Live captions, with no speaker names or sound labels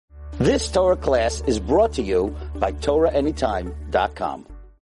This Torah class is brought to you by TorahAnytime.com.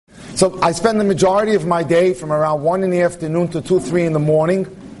 So I spend the majority of my day from around 1 in the afternoon to 2, 3 in the morning,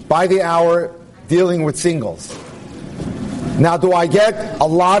 by the hour, dealing with singles. Now, do I get a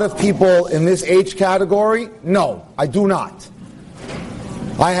lot of people in this age category? No, I do not.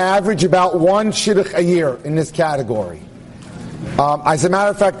 I average about 1 shidduch a year in this category. As a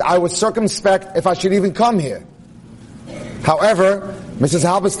matter of fact, I was circumspect if I should even come here. However, Mrs.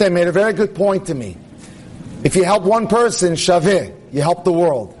 Halberstein made a very good point to me. If you help one person, shaveh, you help the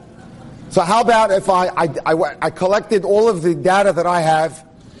world. So how about if I collected all of the data that I have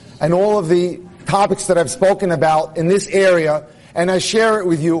and all of the topics that I've spoken about in this area, and I share it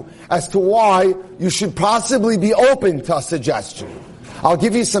with you as to why you should possibly be open to a suggestion. I'll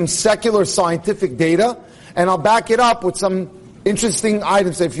give you some secular scientific data, and I'll back it up with some interesting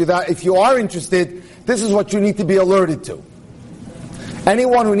items. If you are interested, this is what you need to be alerted to.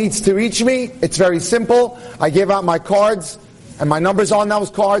 Anyone who needs to reach me, it's very simple. I gave out my cards, and my number's on those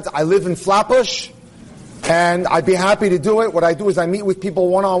cards. I live in Flatbush, and I'd be happy to do it. What I do is I meet with people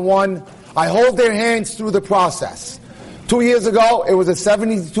one-on-one. I hold their hands through the process. 2 years ago, it was a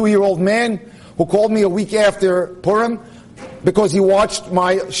 72-year-old man who called me a week after Purim because he watched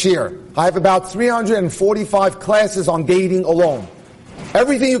my shiur. I have about 345 classes on dating alone.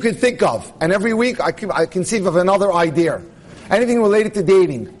 Everything you can think of. And every week I conceive of another idea. Anything related to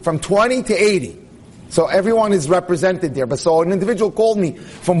dating, from 20 to 80. So everyone is represented there. But so an individual called me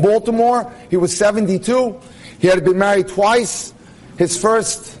from Baltimore. He was 72. He had been married twice. His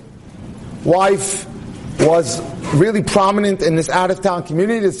first wife was really prominent in this out-of-town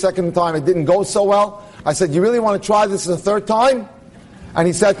community. The second time it didn't go so well. I said, you really want to try this a third time? And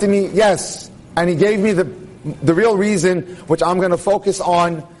he said to me, yes. And he gave me the real reason, which I'm going to focus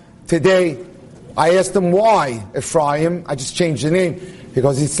on today. I asked him why, Ephraim. I just changed the name.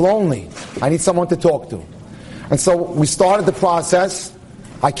 Because he's lonely. I need someone to talk to. And so we started the process.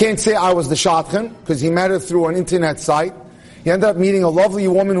 I can't say I was the shadchan, because he met her through an internet site. He ended up meeting a lovely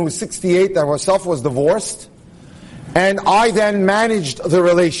woman who was 68 that herself was divorced. And I then managed the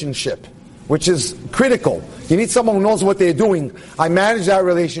relationship, which is critical. You need someone who knows what they're doing. I managed that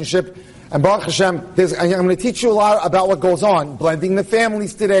relationship. And Baruch Hashem, I'm going to teach you a lot about what goes on. Blending the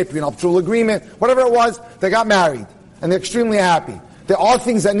families today, prenuptial agreement, whatever it was, they got married. And they're extremely happy. There are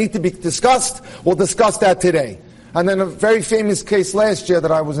things that need to be discussed. We'll discuss that today. And then a very famous case last year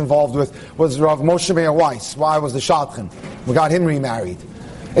that I was involved with was Rav Moshe Meir Weiss, while I was the shadchan. We got him remarried.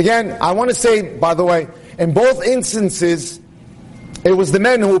 Again, I want to say, by the way, in both instances, it was the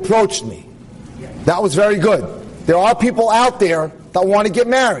men who approached me. That was very good. There are people out there that want to get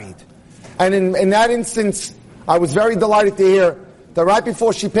married. And in that instance, I was very delighted to hear that right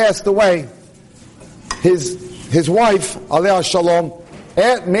before she passed away, his wife, Aliyah Shalom,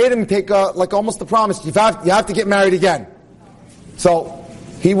 made him take almost a promise. You have to get married again. So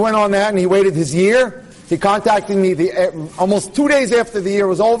he went on that and he waited his year. He contacted me almost 2 days after the year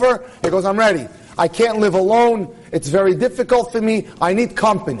was over. He goes, I'm ready. I can't live alone. It's very difficult for me. I need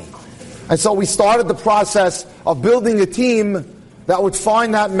company. And so we started the process of building a team that would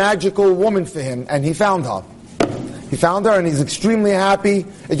find that magical woman for him. And he found her. He found her and he's extremely happy.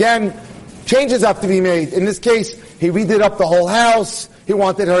 Again, changes have to be made. In this case, he redid up the whole house. He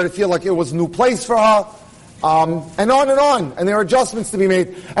wanted her to feel like it was a new place for her. And on and on. And there are adjustments to be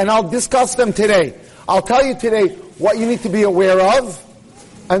made. And I'll discuss them today. I'll tell you today what you need to be aware of.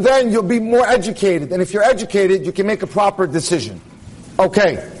 And then you'll be more educated. And if you're educated, you can make a proper decision.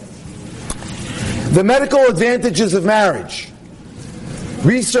 Okay. The medical advantages of marriage.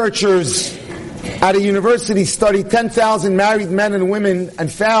 Researchers at a university studied 10,000 married men and women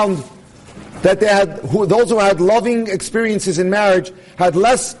and found that those who had loving experiences in marriage had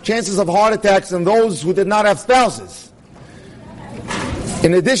less chances of heart attacks than those who did not have spouses.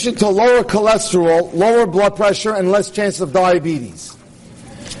 In addition to lower cholesterol, lower blood pressure, and less chance of diabetes.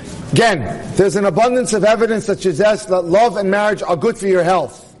 Again, there's an abundance of evidence that suggests that love and marriage are good for your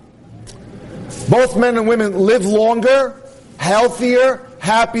health. Both men and women live longer, healthier,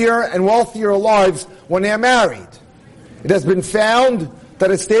 happier, and wealthier lives when they are married. It has been found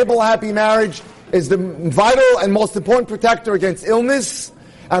that a stable, happy marriage is the vital and most important protector against illness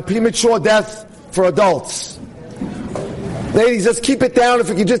and premature death for adults. Ladies, just keep it down if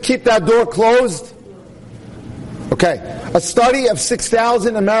you can just keep that door closed. Okay. A study of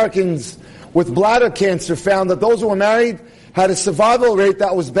 6,000 Americans with bladder cancer found that those who were married had a survival rate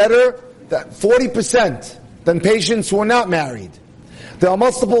that was better, 40%, than patients who were not married. There are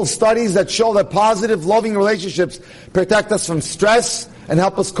multiple studies that show that positive, loving relationships protect us from stress and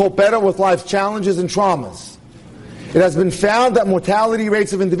help us cope better with life's challenges and traumas. It has been found that mortality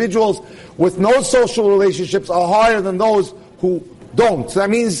rates of individuals with no social relationships are higher than those who don't. So that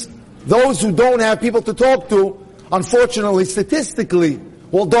means those who don't have people to talk to, unfortunately, statistically,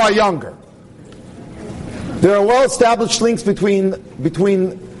 will die younger. There are well-established links between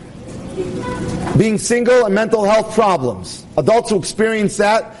being single and mental health problems. Adults who experience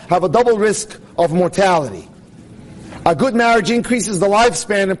that have a double risk of mortality. A good marriage increases the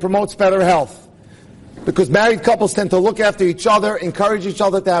lifespan and promotes better health, because married couples tend to look after each other, encourage each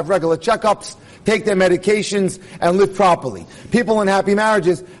other to have regular checkups, take their medications, and live properly. People in happy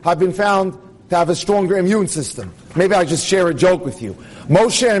marriages have been found to have a stronger immune system. Maybe I just share a joke with you.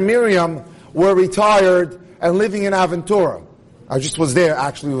 Moshe and Miriam were retired and living in Aventura. I just was there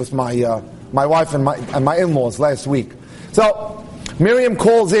actually with my wife and my in-laws last week. So Miriam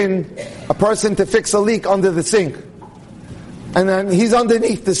calls in a person to fix a leak under the sink. And then he's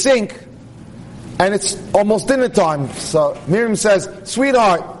underneath the sink, and it's almost dinner time. So Miriam says,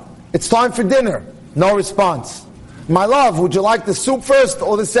 "Sweetheart, it's time for dinner." No response. "My love, would you like the soup first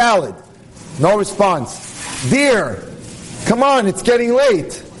or the salad?" No response. "Dear, come on, it's getting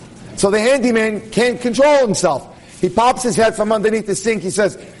late." So the handyman can't control himself. He pops his head from underneath the sink. He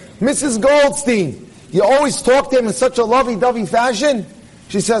says, "Mrs. Goldstein, you always talk to him in such a lovey-dovey fashion?"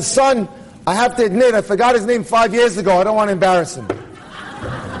 She says, "Son, I have to admit, I forgot his name 5 years ago. I don't want to embarrass him."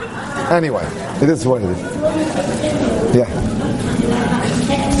 Anyway, it is what it is. Yeah.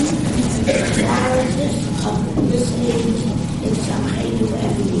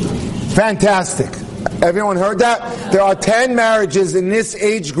 Fantastic. Everyone heard that? There are 10 marriages in this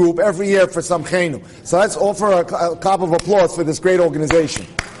age group every year for Samchenu. So let's offer a clap of applause for this great organization.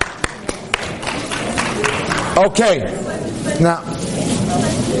 Okay. Now,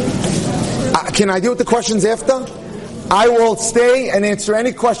 can I deal with the questions after? I will stay and answer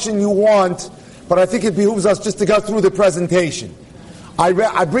any question you want, but I think it behooves us just to go through the presentation.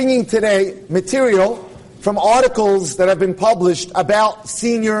 I'm bringing today material from articles that have been published about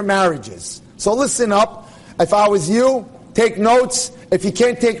senior marriages. So listen up. If I was you, take notes. If you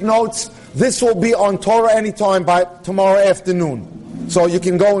can't take notes, this will be on Torah Anytime by tomorrow afternoon. So you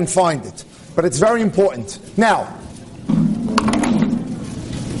can go and find it. But it's very important. Now,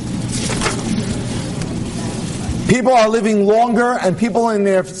 people are living longer, and people in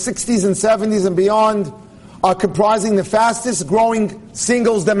their 60s and 70s and beyond are comprising the fastest growing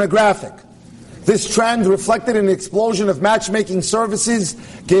singles demographic. This trend, reflected in the explosion of matchmaking services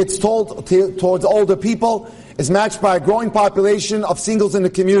geared towards older people, is matched by a growing population of singles in the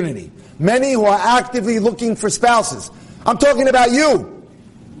community. Many who are actively looking for spouses. I'm talking about you.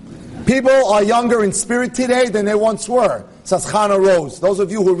 People are younger in spirit today than they once were, says Chana Rose. Those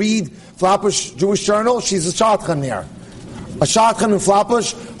of you who read Flatbush Jewish Journal, she's a shadchan there. A shadchan in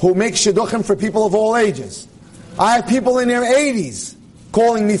Flatbush who makes shidduchim for people of all ages. I have people in their 80s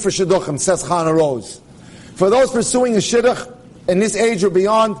calling me for shidduchim, says Chana Rose. For those pursuing a shidduch in this age or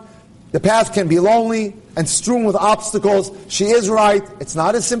beyond, the path can be lonely and strewn with obstacles. She is right. It's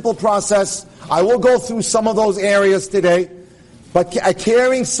not a simple process. I will go through some of those areas today. But a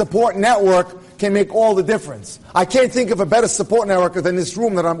caring support network can make all the difference. I can't think of a better support network than this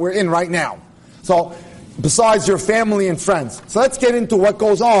room that we're in right now. So, besides your family and friends. So let's get into what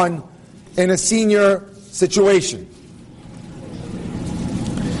goes on in a senior situation.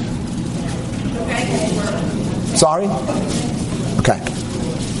 Sorry? Okay.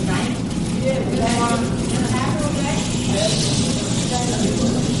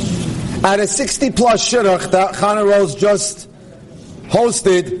 At a 60-plus shidduch that Chana Rose just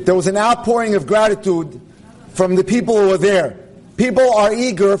hosted, there was an outpouring of gratitude from the people who were there. People are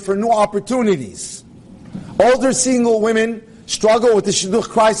eager for new opportunities. Older single women struggle with the shidduch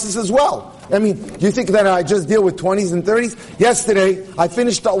crisis as well. I mean, you think that I just deal with 20s and 30s? Yesterday, I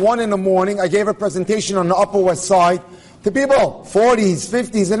finished at 1 in the morning. I gave a presentation on the Upper West Side to people, 40s,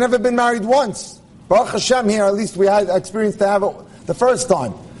 50s, they've never been married once. Baruch Hashem, here at least we had experience to have it the first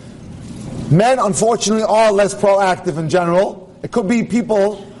time. Men, unfortunately, are less proactive in general. It could be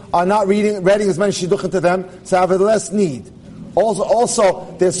people are not reading as many shidduchim to them, so have less need.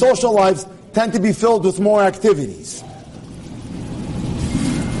 Also, their social lives tend to be filled with more activities.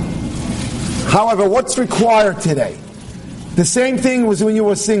 However, what's required today? The same thing was when you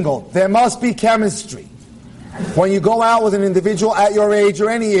were single. There must be chemistry. When you go out with an individual at your age or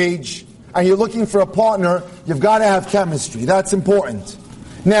any age, and you're looking for a partner, you've got to have chemistry. That's important.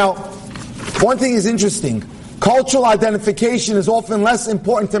 Now, one thing is interesting. Cultural identification is often less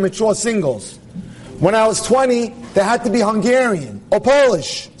important to mature singles. When I was 20, they had to be Hungarian, or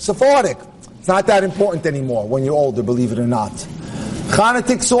Polish, Sephardic. It's not that important anymore when you're older, believe it or not. Chana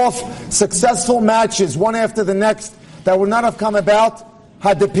ticks off successful matches, one after the next, that would not have come about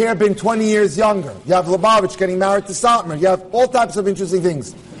had the pair been 20 years younger. You have Lubavitch getting married to Satmar. You have all types of interesting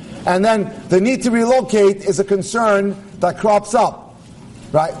things. And then the need to relocate is a concern that crops up,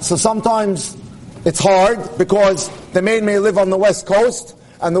 right? So sometimes it's hard because the maid may live on the West Coast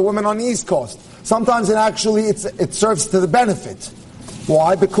and the woman on the East Coast. Sometimes it serves to the benefit.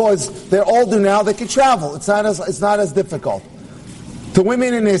 Why? Because they're older now, they can travel. It's not as difficult. To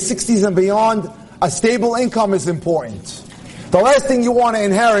women in their 60s and beyond, a stable income is important. The last thing you want to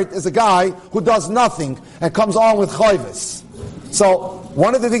inherit is a guy who does nothing and comes on with chayvus. So,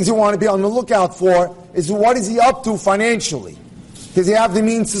 one of the things you want to be on the lookout for is what is he up to financially? Does he have the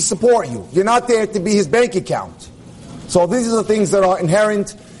means to support you? You're not there to be his bank account. So these are the things that are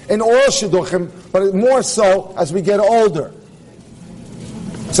inherent in all shidduchim, but more so as we get older.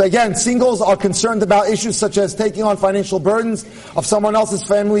 So again, singles are concerned about issues such as taking on financial burdens of someone else's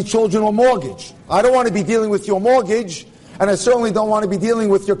family, children, or mortgage. I don't want to be dealing with your mortgage, and I certainly don't want to be dealing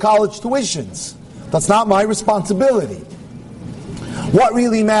with your college tuitions. That's not my responsibility. What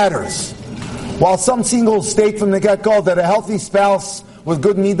really matters? While some singles state from the get-go that a healthy spouse with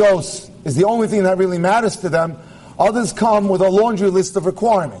good midos is the only thing that really matters to them, others come with a laundry list of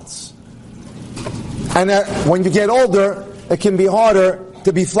requirements. And when you get older, it can be harder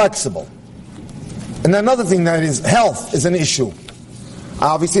to be flexible. And another thing that is, health is an issue.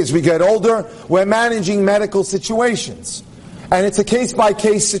 Obviously, as we get older, we're managing medical situations. And it's a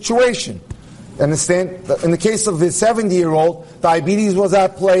case-by-case situation. Understand? In the case of the 70-year-old, diabetes was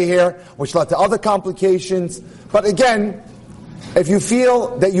at play here, which led to other complications. But again, if you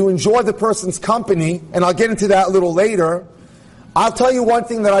feel that you enjoy the person's company, and I'll get into that a little later, I'll tell you one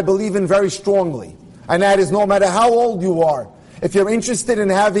thing that I believe in very strongly. And that is, no matter how old you are, if you're interested in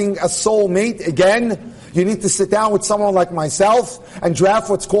having a soul mate again, you need to sit down with someone like myself and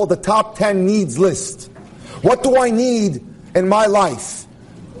draft what's called the top 10 needs list. What do I need in my life?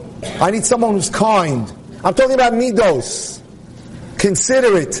 I need someone who's kind. I'm talking about midos.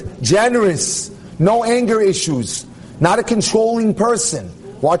 Considerate, generous, no anger issues, not a controlling person.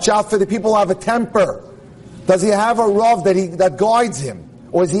 Watch out for the people who have a temper. Does he have a rav that guides him?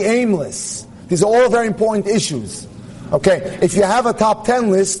 Or is he aimless? These are all very important issues. Okay, if you have a top 10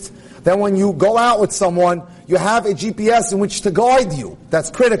 list, then when you go out with someone, you have a GPS in which to guide you. That's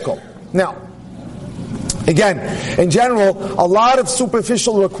critical. Now, again, in general, a lot of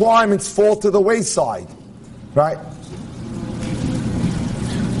superficial requirements fall to the wayside, right?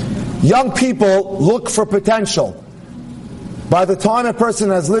 Young people look for potential. By the time a person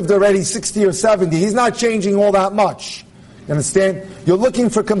has lived already 60 or 70, he's not changing all that much. You understand? You're looking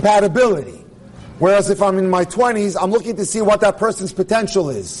for compatibility. Whereas if I'm in my 20s, I'm looking to see what that person's potential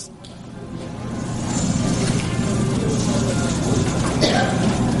is.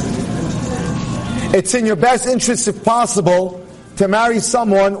 It's in your best interest, if possible, to marry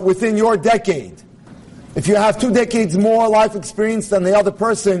someone within your decade. If you have 2 decades more life experience than the other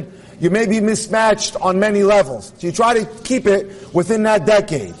person, you may be mismatched on many levels. So you try to keep it within that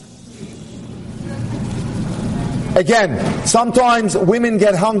decade. Again, sometimes women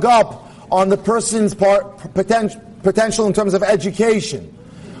get hung up on the person's potential in terms of education.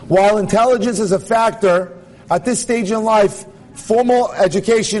 While intelligence is a factor, at this stage in life, formal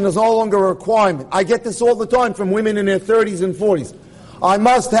education is no longer a requirement. I get this all the time from women in their 30s and 40s. I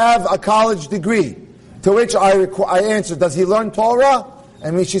must have a college degree. To which I answer, does he learn Torah?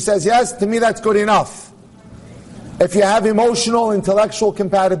 And when she says yes, to me that's good enough. If you have emotional, intellectual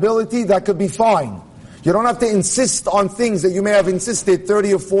compatibility, that could be fine. You don't have to insist on things that you may have insisted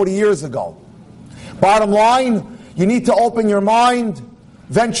 30 or 40 years ago. Bottom line, you need to open your mind,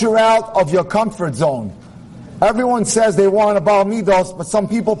 venture out of your comfort zone. Everyone says they want a Baal Midos, but some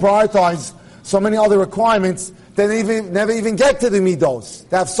people prioritize so many other requirements that they never even get to the Midos.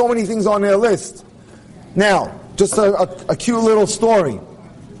 They have so many things on their list. Now, just a cute little story.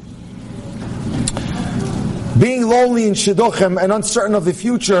 Being lonely in shidduchim and uncertain of the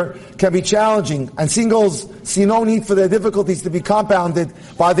future can be challenging, and singles see no need for their difficulties to be compounded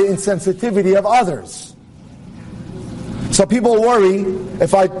by the insensitivity of others. So people worry,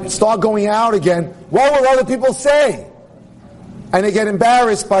 if I start going out again, what will other people say? And they get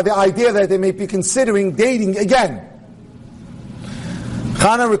embarrassed by the idea that they may be considering dating again.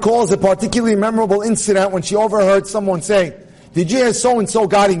 Chana recalls a particularly memorable incident when she overheard someone say, "Did you hear so-and-so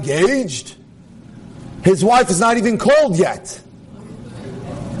got engaged? His wife is not even cold yet."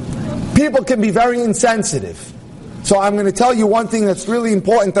 People can be very insensitive. So I'm going to tell you one thing that's really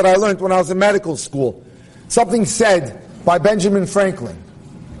important that I learned when I was in medical school. Something said by Benjamin Franklin.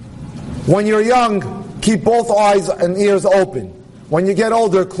 When you're young, keep both eyes and ears open. When you get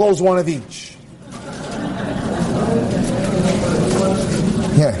older, close one of each.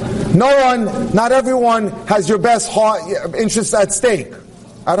 Not everyone has your best interests at stake,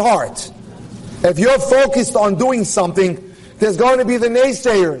 at heart. If you're focused on doing something, there's going to be the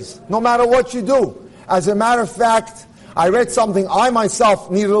naysayers, no matter what you do. As a matter of fact, I read something, I myself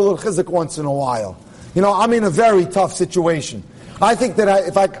needed a little chizuk once in a while. I'm in a very tough situation. I think that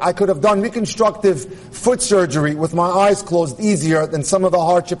if I could have done reconstructive foot surgery with my eyes closed easier than some of the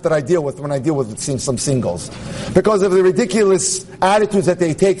hardship that I deal with when I deal with some singles. Because of the ridiculous attitudes that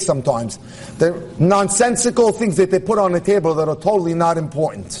they take sometimes. The nonsensical things that they put on the table that are totally not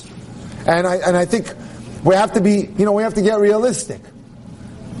important. And I think we have to be, we have to get realistic.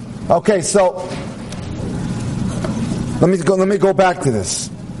 Okay, so let me go back to this.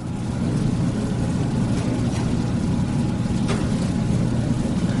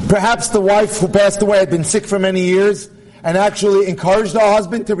 Perhaps the wife who passed away had been sick for many years and actually encouraged her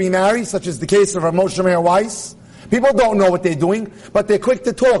husband to remarry, such as the case of Rav Moshe Meir Weiss. People don't know what they're doing, but they're quick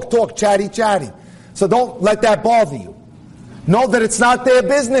to talk, chatty. So don't let that bother you. Know that it's not their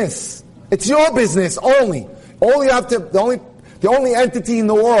business. It's your business only. The only entity in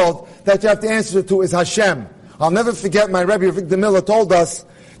the world that you have to answer to is Hashem. I'll never forget my Rebbe Victor Miller told us,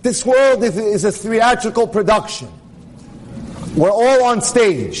 this world is a theatrical production. We're all on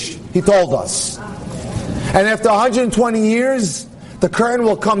stage, he told us. And after 120 years, the curtain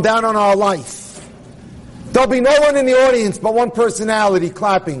will come down on our life. There'll be no one in the audience but one personality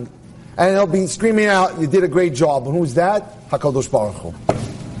clapping. And they'll be screaming out, you did a great job. And who's that? HaKadosh Baruch Hu.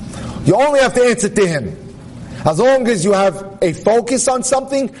 You only have to answer to him. As long as you have a focus on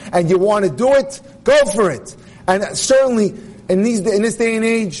something and you want to do it, go for it. And certainly in this day and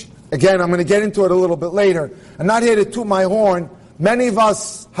age, again, I'm going to get into it a little bit later. I'm not here to toot my horn. Many of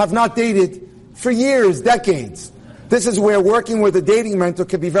us have not dated for years, decades. This is where working with a dating mentor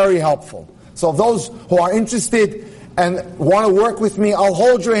can be very helpful. So those who are interested and want to work with me, I'll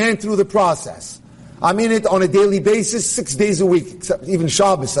hold your hand through the process. I'm in it on a daily basis, 6 days a week. Except even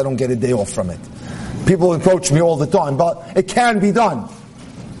Shabbos, I don't get a day off from it. People approach me all the time, but it can be done.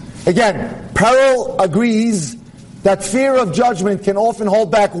 Again, Perel agrees that fear of judgment can often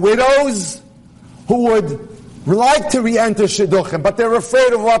hold back widows who would like to re-enter Shidduchim, but they're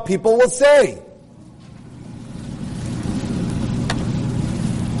afraid of what people will say.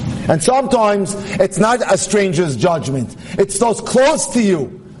 And sometimes it's not a stranger's judgment. It's those close to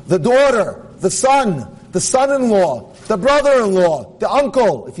you, the daughter, the son-in-law, the brother-in-law, the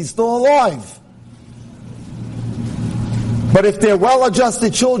uncle, if he's still alive. But if they're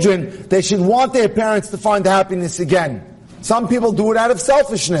well-adjusted children, they should want their parents to find happiness again. Some people do it out of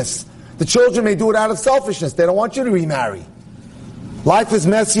selfishness. The children may do it out of selfishness. They don't want you to remarry. Life is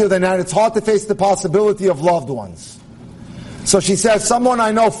messier than that. It's hard to face the possibility of loved ones. So she says, someone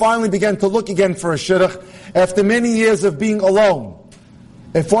I know finally began to look again for a shidduch after many years of being alone.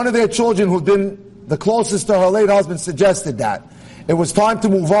 If one of their children who'd been the closest to her late husband suggested that, it was time to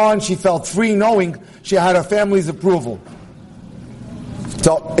move on. She felt free knowing she had her family's approval.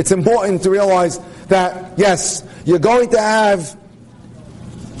 So it's important to realize that, yes, you're going to have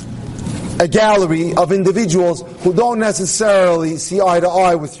a gallery of individuals who don't necessarily see eye to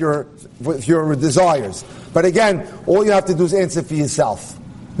eye with your desires. But again, all you have to do is answer for yourself.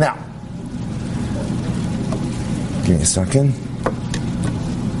 Now, give me a second.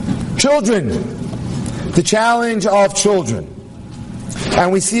 Children. The challenge of children.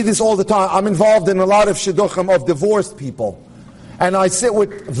 And we see this all the time. I'm involved in a lot of shidduchim of divorced people. And I sit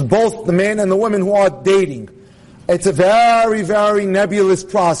with both the men and the women who are dating. It's a very, very nebulous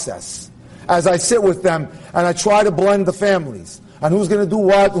process. As I sit with them and I try to blend the families. And who's going to do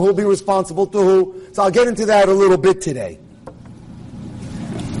what, who'll be responsible to who. So I'll get into that a little bit today.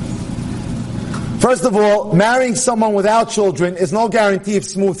 First of all, marrying someone without children is no guarantee of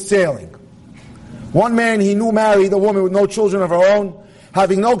smooth sailing. One man he knew married a woman with no children of her own.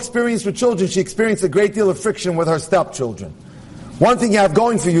 Having no experience with children, she experienced a great deal of friction with her stepchildren. One thing you have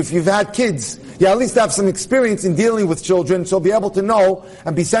going for you, if you've had kids, you at least have some experience in dealing with children, so be able to know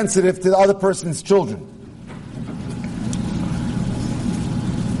and be sensitive to the other person's children.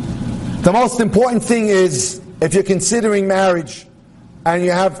 The most important thing is, if you're considering marriage and you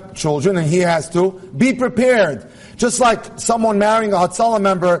have children, and he has to, be prepared. Just like someone marrying a Hatzalah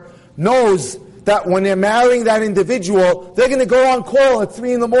member knows that when they're marrying that individual, they're going to go on call at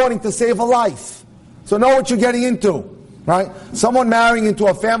 3 a.m. to save a life. So know what you're getting into. Right? Someone marrying into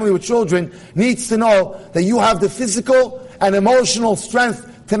a family with children needs to know that you have the physical and emotional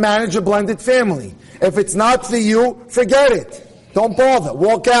strength to manage a blended family. If it's not for you, forget it. Don't bother.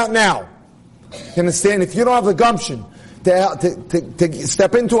 Walk out now. You understand? If you don't have the gumption to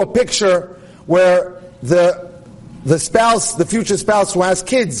step into a picture where the spouse, the future spouse who has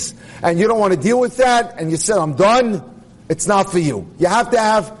kids, and you don't want to deal with that, and you said, I'm done, it's not for you. You have to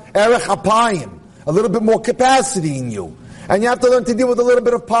have erech apayim, a little bit more capacity in you. And you have to learn to deal with a little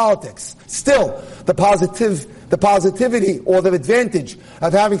bit of politics. Still, the positivity or the advantage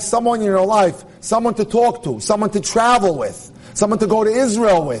of having someone in your life, someone to talk to, someone to travel with, someone to go to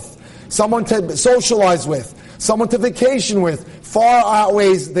Israel with, someone to socialize with, someone to vacation with, far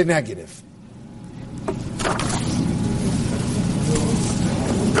outweighs the negative.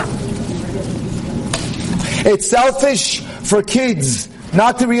 It's selfish for kids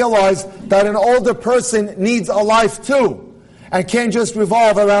not to realize that an older person needs a life too, and can't just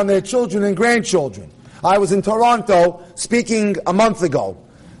revolve around their children and grandchildren. I was in Toronto speaking a month ago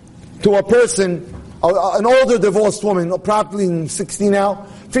to a person, an older divorced woman, probably 60 now.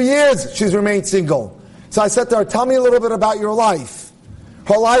 For years she's remained single. So I said to her, tell me a little bit about your life.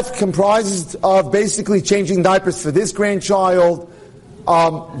 Her life comprised of basically changing diapers for this grandchild,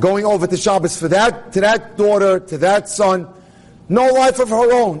 going over to Shabbos to that daughter, to that son. No life of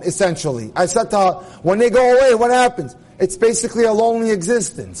her own, essentially. I said to her, when they go away, what happens? It's basically a lonely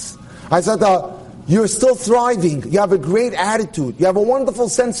existence. I said to her, you're still thriving. You have a great attitude. You have a wonderful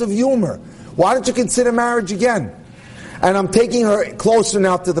sense of humor. Why don't you consider marriage again? And I'm taking her closer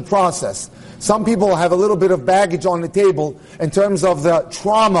now to the process. Some people have a little bit of baggage on the table in terms of the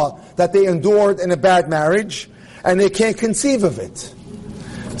trauma that they endured in a bad marriage, and they can't conceive of it.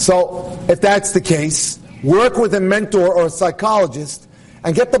 So, if that's the case, work with a mentor or a psychologist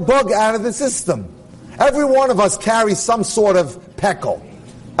and get the bug out of the system. Every one of us carries some sort of peckle.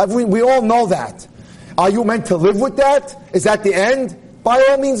 We all know that. Are you meant to live with that? Is that the end? By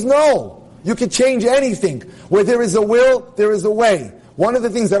all means, no. You can change anything. Where there is a will, there is a way. One of the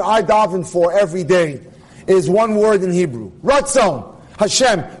things that I daven for every day is one word in Hebrew. Ratzon.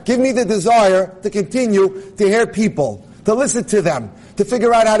 Hashem, give me the desire to continue to hear people, to listen to them, to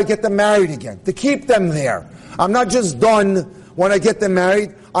figure out how to get them married again, to keep them there. I'm not just done when I get them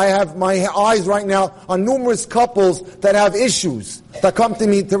married. I have my eyes right now on numerous couples that have issues, that come to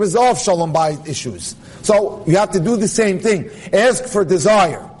me to resolve Shalom Bayit issues. So you have to do the same thing. Ask for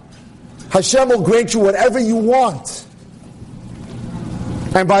desire. Hashem will grant you whatever you want.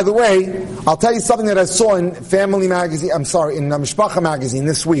 And by the way, I'll tell you something that I saw in Family Magazine, in Mishpacha Magazine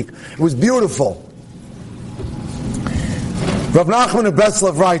this week. It was beautiful. Rav Nachman of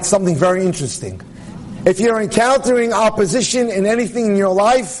Breslov writes something very interesting. If you're encountering opposition in anything in your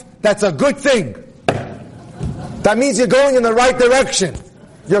life, that's a good thing. That means you're going in the right direction.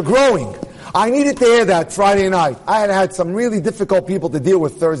 You're growing. I needed to hear that Friday night. I had some really difficult people to deal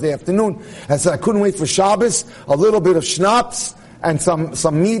with Thursday afternoon. I said I couldn't wait for Shabbos, a little bit of schnapps, and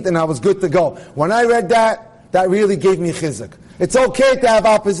some meat, and I was good to go. When I read that really gave me chizuk. It's okay to have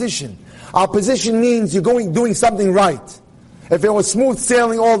opposition. Opposition means you're doing something right. If it was smooth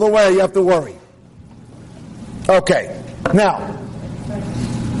sailing all the way, you have to worry. Okay, now,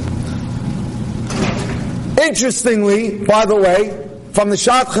 interestingly, by the way, from the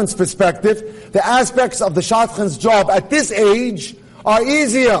shadchan's perspective, the aspects of the shadchan's job at this age are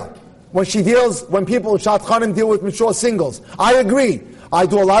easier when people shadchanim deal with mature singles. I agree. I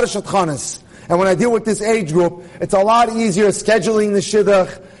do a lot of shadchanas, and when I deal with this age group, it's a lot easier scheduling the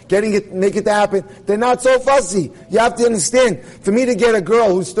shidduch, make it happen. They're not so fussy. You have to understand, for me to get a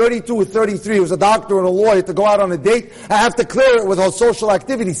girl who's 32 or 33, who's a doctor and a lawyer, to go out on a date, I have to clear it with her social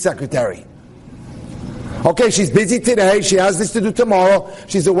activity secretary. Okay, she's busy today, she has this to do tomorrow,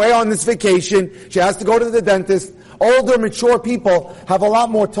 she's away on this vacation, she has to go to the dentist. Older, mature people have a lot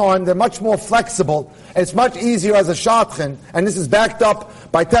more time, they're much more flexible. It's much easier as a shadchan, and this is backed up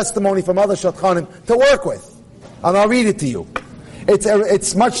by testimony from other shadchanim, to work with. And I'll read it to you.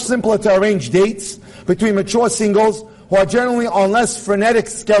 It's much simpler to arrange dates between mature singles who are generally on less frenetic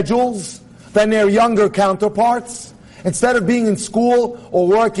schedules than their younger counterparts. Instead of being in school or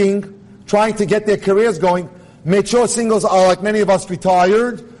working, trying to get their careers going, mature singles are, like many of us,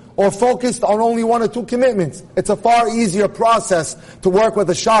 retired or focused on only one or two commitments. It's a far easier process to work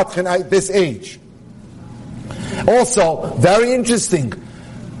with a shadchan at this age. Also, very interesting,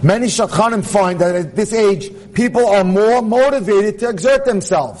 many shadchanim find that at this age, people are more motivated to exert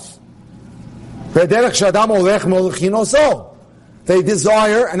themselves. They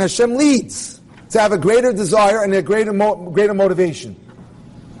desire, and Hashem leads, to have a greater desire and a greater motivation.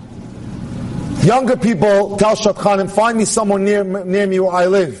 Younger people tell shadchanim, find me someone near me where I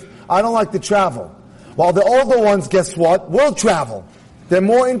live. I don't like to travel. While the older ones, guess what? Will travel. They're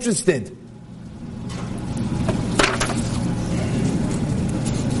more interested.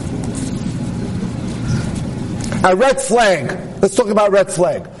 A red flag. Let's talk about red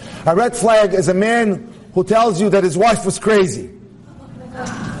flag. A red flag is a man who tells you that his wife was crazy.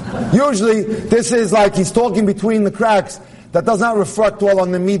 Usually, this is like he's talking between the cracks. That does not reflect well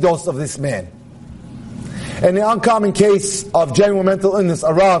on the midos of this man. In the uncommon case of genuine mental illness,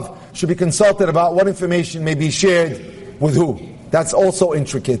 a Rav should be consulted about what information may be shared with who. That's also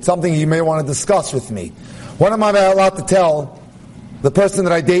intricate, something you may want to discuss with me. What am I allowed to tell the person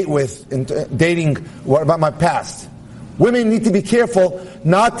that I date with in dating about my past? Women need to be careful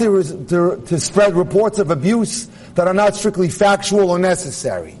not to spread reports of abuse that are not strictly factual or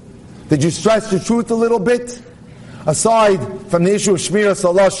necessary. Did you stress the truth a little bit? Aside from the issue of Shmiras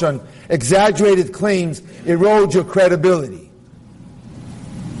HaLashon, exaggerated claims erode your credibility.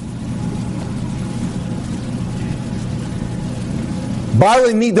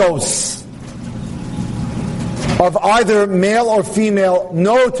 Baalei midos of either male or female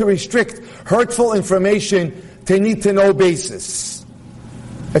know to restrict hurtful information to need-to-know basis.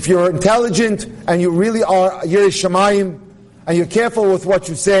 If you're intelligent and you really are Yirei Shamayim and you're careful with what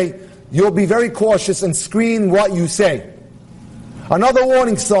you say, you'll be very cautious and screen what you say. Another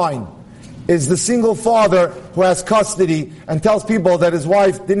warning sign is the single father who has custody and tells people that his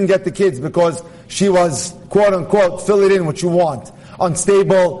wife didn't get the kids because she was, quote-unquote, fill it in what you want,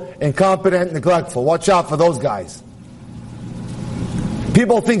 unstable, incompetent, neglectful. Watch out for those guys.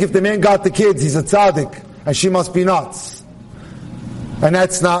 People think if the man got the kids, he's a tzaddik, and she must be nuts. And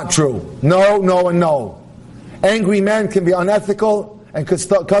that's not true. No, no, and no. Angry men can be unethical, and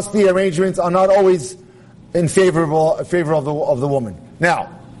custody arrangements are not always in favor of the woman. Now,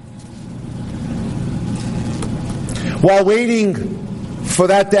 while waiting for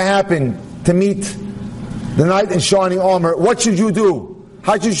that to happen, to meet the knight in shining armor, what should you do?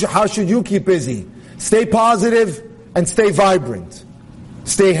 How should you keep busy? Stay positive and stay vibrant.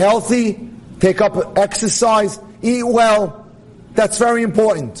 Stay healthy, take up exercise, eat well. That's very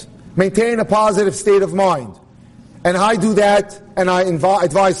important. Maintain a positive state of mind. And I do that, and I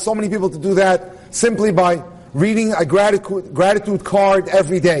advise so many people to do that simply by reading a gratitude card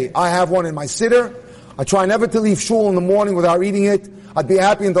every day. I have one in my siddur. I try never to leave shul in the morning without reading it. I'd be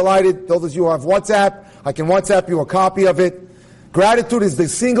happy and delighted. Those of you who have WhatsApp, I can WhatsApp you a copy of it. Gratitude is the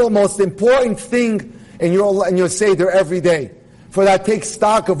single most important thing in your Seder every day. For that takes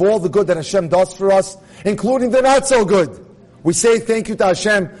stock of all the good that Hashem does for us, including the not so good. We say thank you to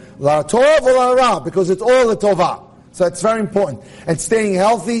Hashem, la tov or la ra, because it's all the tovah. So it's very important. And staying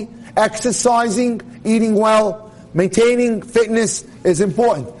healthy, exercising, eating well, maintaining fitness is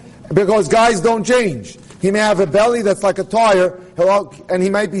important. Because guys don't change. He may have a belly that's like a tire, and he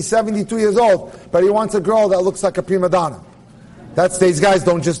might be 72 years old, but he wants a girl that looks like a prima donna. These guys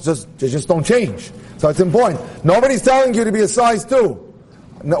don't just don't change. So it's important. Nobody's telling you to be a size 2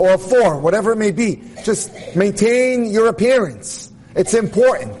 or 4, whatever it may be. Just maintain your appearance. It's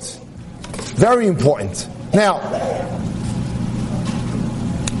important. Very important. Now,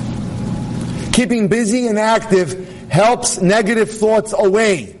 keeping busy and active helps negative thoughts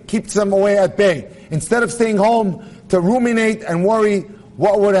away, keeps them away at bay. Instead of staying home to ruminate and worry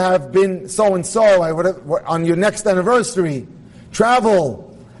what would have been so-and-so on your next anniversary, travel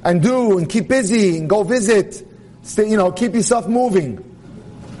and do and keep busy and go visit. Keep yourself moving.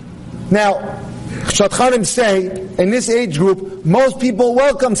 Now, Shadchanim say, in this age group, most people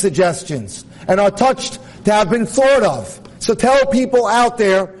welcome suggestions and are touched to have been thought of. So tell people out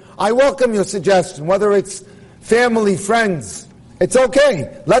there, I welcome your suggestion, whether it's family, friends. It's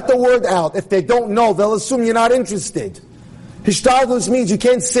okay. Let the word out. If they don't know, they'll assume you're not interested. Hishtadlus means you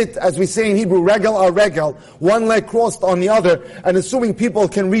can't sit, as we say in Hebrew, regel a regel, one leg crossed on the other, and assuming people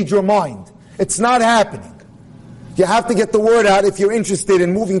can read your mind. It's not happening. You have to get the word out if you're interested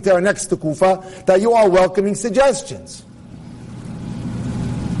in moving to our next Kufa, that you are welcoming suggestions.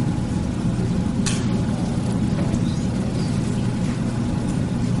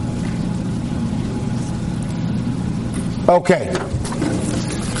 Okay.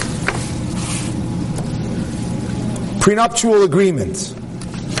 Prenuptial agreements.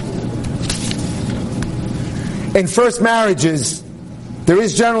 In first marriages, there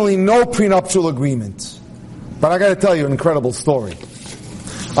is generally no prenuptial agreement. But I got to tell you an incredible story.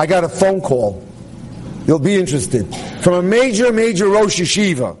 I got a phone call. You'll be interested. From a major Rosh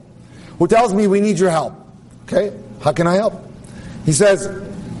Yeshiva who tells me, we need your help. Okay? How can I help? He says,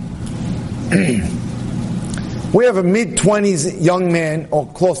 we have a mid-20s young man, or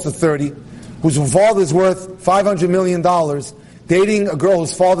close to 30, whose father's worth $500 million, dating a girl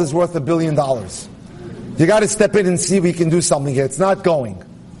whose father's worth $1 billion. You got to step in and see if we can do something here. It's not going.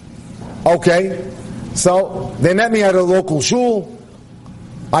 Okay? So, they met me at a local shul.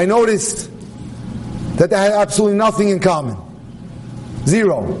 I noticed that they had absolutely nothing in common.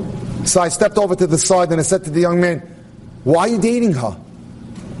 Zero. So I stepped over to the side and I said to the young man, why are you dating her?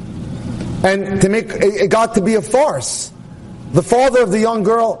 And it got to be a farce. The father of the young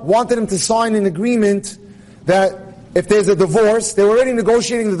girl wanted him to sign an agreement that if there's a divorce, they were already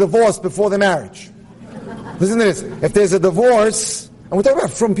negotiating the divorce before the marriage. Listen to this. If there's a divorce, and we're talking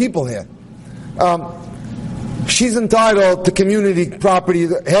about from people here, she's entitled to community property,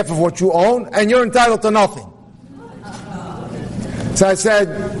 half of what you own, and you're entitled to nothing. So I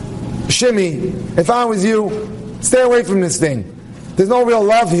said, Shimmy, if I was you, stay away from this thing. There's no real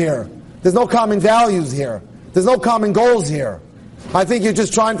love here. There's no common values here. There's no common goals here. I think you're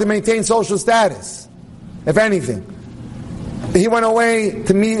just trying to maintain social status, if anything. He went away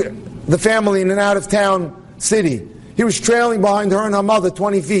to meet the family in an out-of-town city. He was trailing behind her and her mother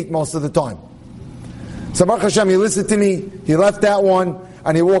 20 feet most of the time. So Baruch Hashem, he listened to me, he left that one,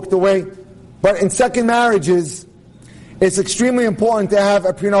 and he walked away. But in second marriages, it's extremely important to have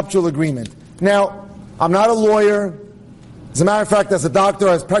a prenuptial agreement. Now, I'm not a lawyer. As a matter of fact, as a doctor,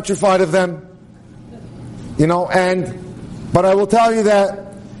 I was petrified of them. But I will tell you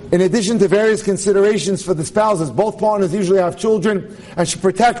that in addition to various considerations for the spouses, both partners usually have children and should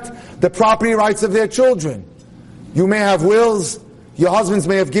protect the property rights of their children. You may have wills, your husbands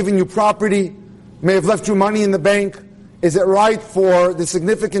may have given you property, may have left you money in the bank. Is it right for the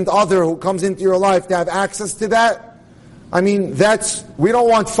significant other who comes into your life to have access to that? We don't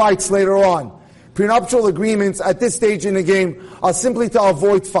want fights later on. Prenuptial agreements at this stage in the game are simply to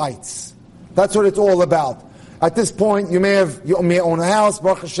avoid fights. That's what it's all about. At this point, you may own a house,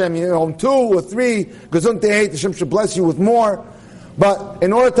 Baruch Hashem, you own 2 or 3, Gesundheit, Hashem should bless you with more. But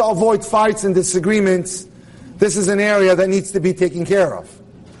in order to avoid fights and disagreements, this is an area that needs to be taken care of.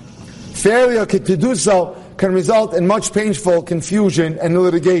 Failure to do so can result in much painful confusion and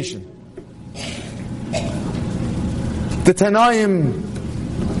litigation. The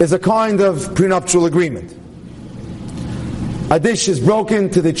Tanaim is a kind of prenuptial agreement. A dish is broken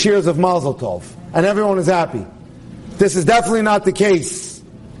to the cheers of Mazel Tov, and everyone is happy. This is definitely not the case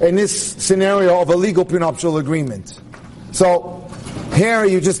in this scenario of a legal prenuptial agreement. So here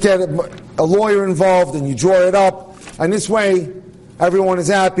you just get a lawyer involved and you draw it up, and this way everyone is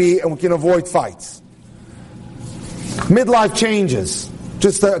happy and we can avoid fights. Midlife changes.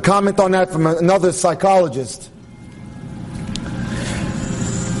 Just a comment on that from another psychologist.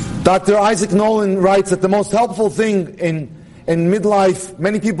 Dr. Isaac Nolan writes that the most helpful thing in midlife,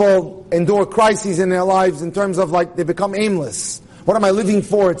 many people endure crises in their lives in terms of they become aimless. What am I living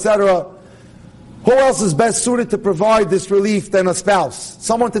for, etc. Who else is best suited to provide this relief than a spouse?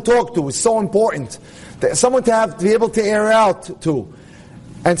 Someone to talk to is so important. Someone to be able to air out to.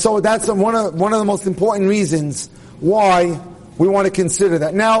 And so that's one of the most important reasons why we want to consider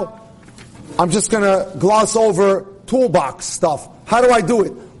that. Now, I'm just going to gloss over toolbox stuff. How do I do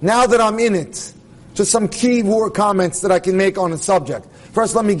it? Now that I'm in it, just some key word comments that I can make on the subject.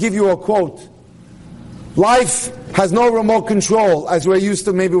 First, let me give you a quote. Life has no remote control, as we're used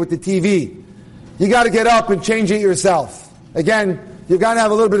to maybe with the TV. You got to get up and change it yourself. Again, you've got to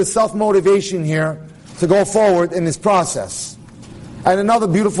have a little bit of self-motivation here to go forward in this process. And another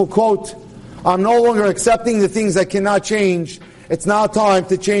beautiful quote, I'm no longer accepting the things I cannot change. It's now time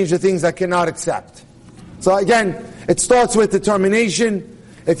to change the things I cannot accept. So again, it starts with determination.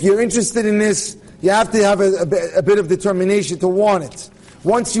 If you're interested in this, you have to have a bit of determination to want it.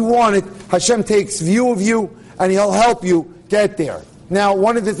 Once you want it, Hashem takes view of you and He'll help you get there. Now,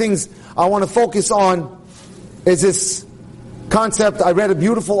 one of the things I want to focus on is this concept. I read a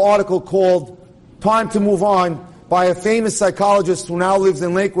beautiful article called Time to Move On by a famous psychologist who now lives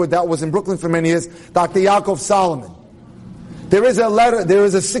in Lakewood, that was in Brooklyn for many years, Dr. Yaakov Solomon. There is a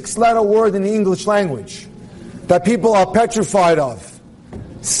 6-letter word in the English language that people are petrified of.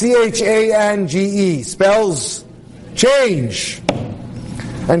 CHANGE, spells change.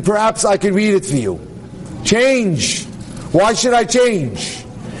 And perhaps I could read it for you. Change. Why should I change?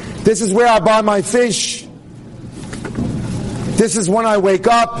 This is where I buy my fish. This is when I wake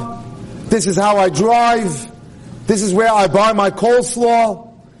up. This is how I drive. This is where I buy my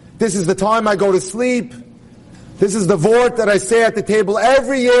coleslaw. This is the time I go to sleep. This is the vort that I say at the table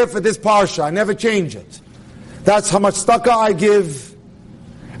every year for this parsha. I never change it. That's how much tzedakah I give.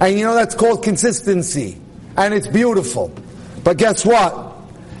 And that's called consistency. And it's beautiful. But guess what?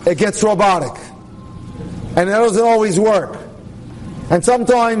 It gets robotic. And it doesn't always work. And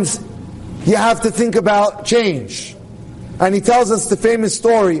sometimes you have to think about change. And he tells us the famous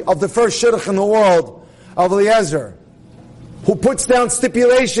story of the first shidduch in the world, of Eliezer, who puts down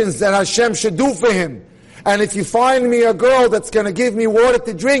stipulations that Hashem should do for him. And if you find me a girl that's going to give me water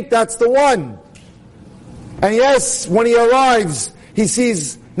to drink, that's the one. And yes, when he arrives, he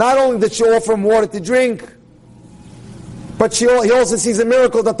sees not only that she offer him water to drink, But he also sees a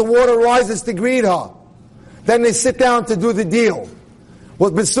miracle that the water rises to greet her. Then they sit down to do the deal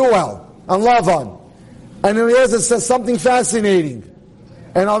with Besuel and Lavan. And Eliezer says something fascinating.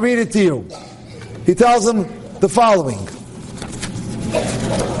 And I'll read it to you. He tells him the following.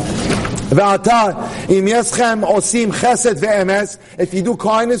 If you do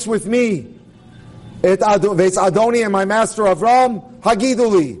kindness with me, Adoni and my master Avram,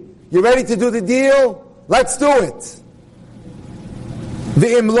 Hagiduli, you ready to do the deal? Let's do it.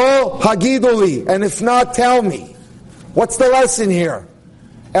 V'imlo Hagiduli, and if not, tell me. What's the lesson here?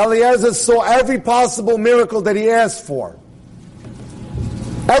 Eliezer saw every possible miracle that he asked for.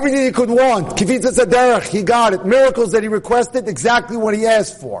 Everything he could want. Kivitza Zaderech, he got it. Miracles that he requested, exactly what he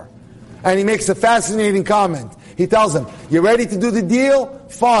asked for. And he makes a fascinating comment. He tells him, you ready to do the deal?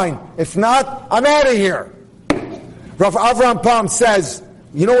 Fine. If not, I'm out of here. Rav Avraham Pam says,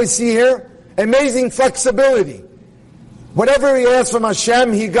 you know what we see here? Amazing flexibility. Whatever he asked from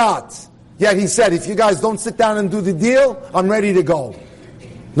Hashem, he got. Yet he said, if you guys don't sit down and do the deal, I'm ready to go.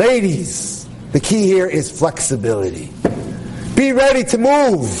 Ladies, the key here is flexibility. Be ready to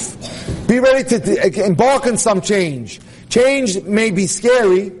move. Be ready to embark on some change. Change may be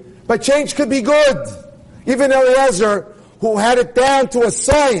scary, but change could be good. Even Eliezer, who had it down to a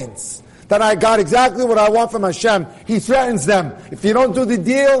science, that I got exactly what I want from Hashem, he threatens them. If you don't do the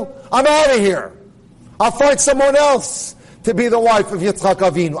deal, I'm out of here. I'll find someone else to be the wife of Yitzchak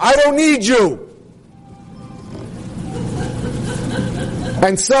Avinu. I don't need you.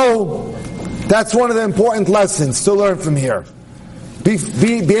 And so, that's one of the important lessons to learn from here. Be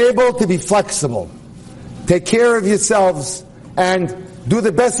able to be flexible. Take care of yourselves and do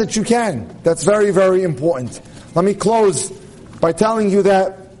the best that you can. That's very, very important. Let me close by telling you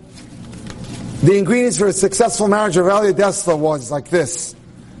that the ingredients for a successful marriage of Elia Dessler was like this.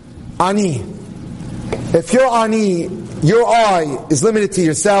 Ani. If you're ani, your eye is limited to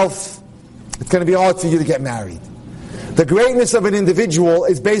yourself, it's going to be hard for you to get married. The greatness of an individual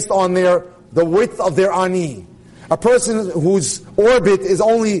is based on the width of their ani. A person whose orbit is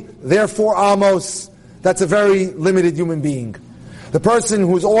only their 4 amos, that's a very limited human being. The person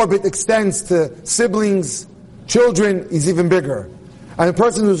whose orbit extends to siblings, children, is even bigger. And a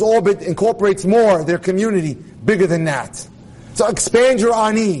person whose orbit incorporates more, their community, bigger than that. So expand your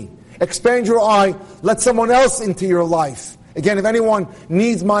ani, expand your eye, let someone else into your life. Again, if anyone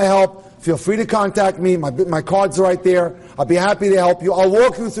needs my help, feel free to contact me. My card's right there. I'll be happy to help you. I'll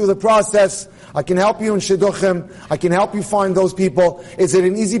walk you through the process. I can help you in Shidduchim. I can help you find those people. Is it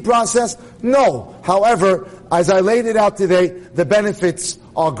an easy process? No. However, as I laid it out today, the benefits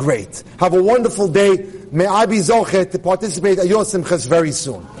are great. Have a wonderful day. May I be zochet to participate at Your Simchas very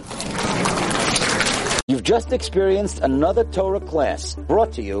soon. You've just experienced another Torah class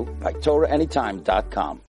brought to you by TorahAnytime.com.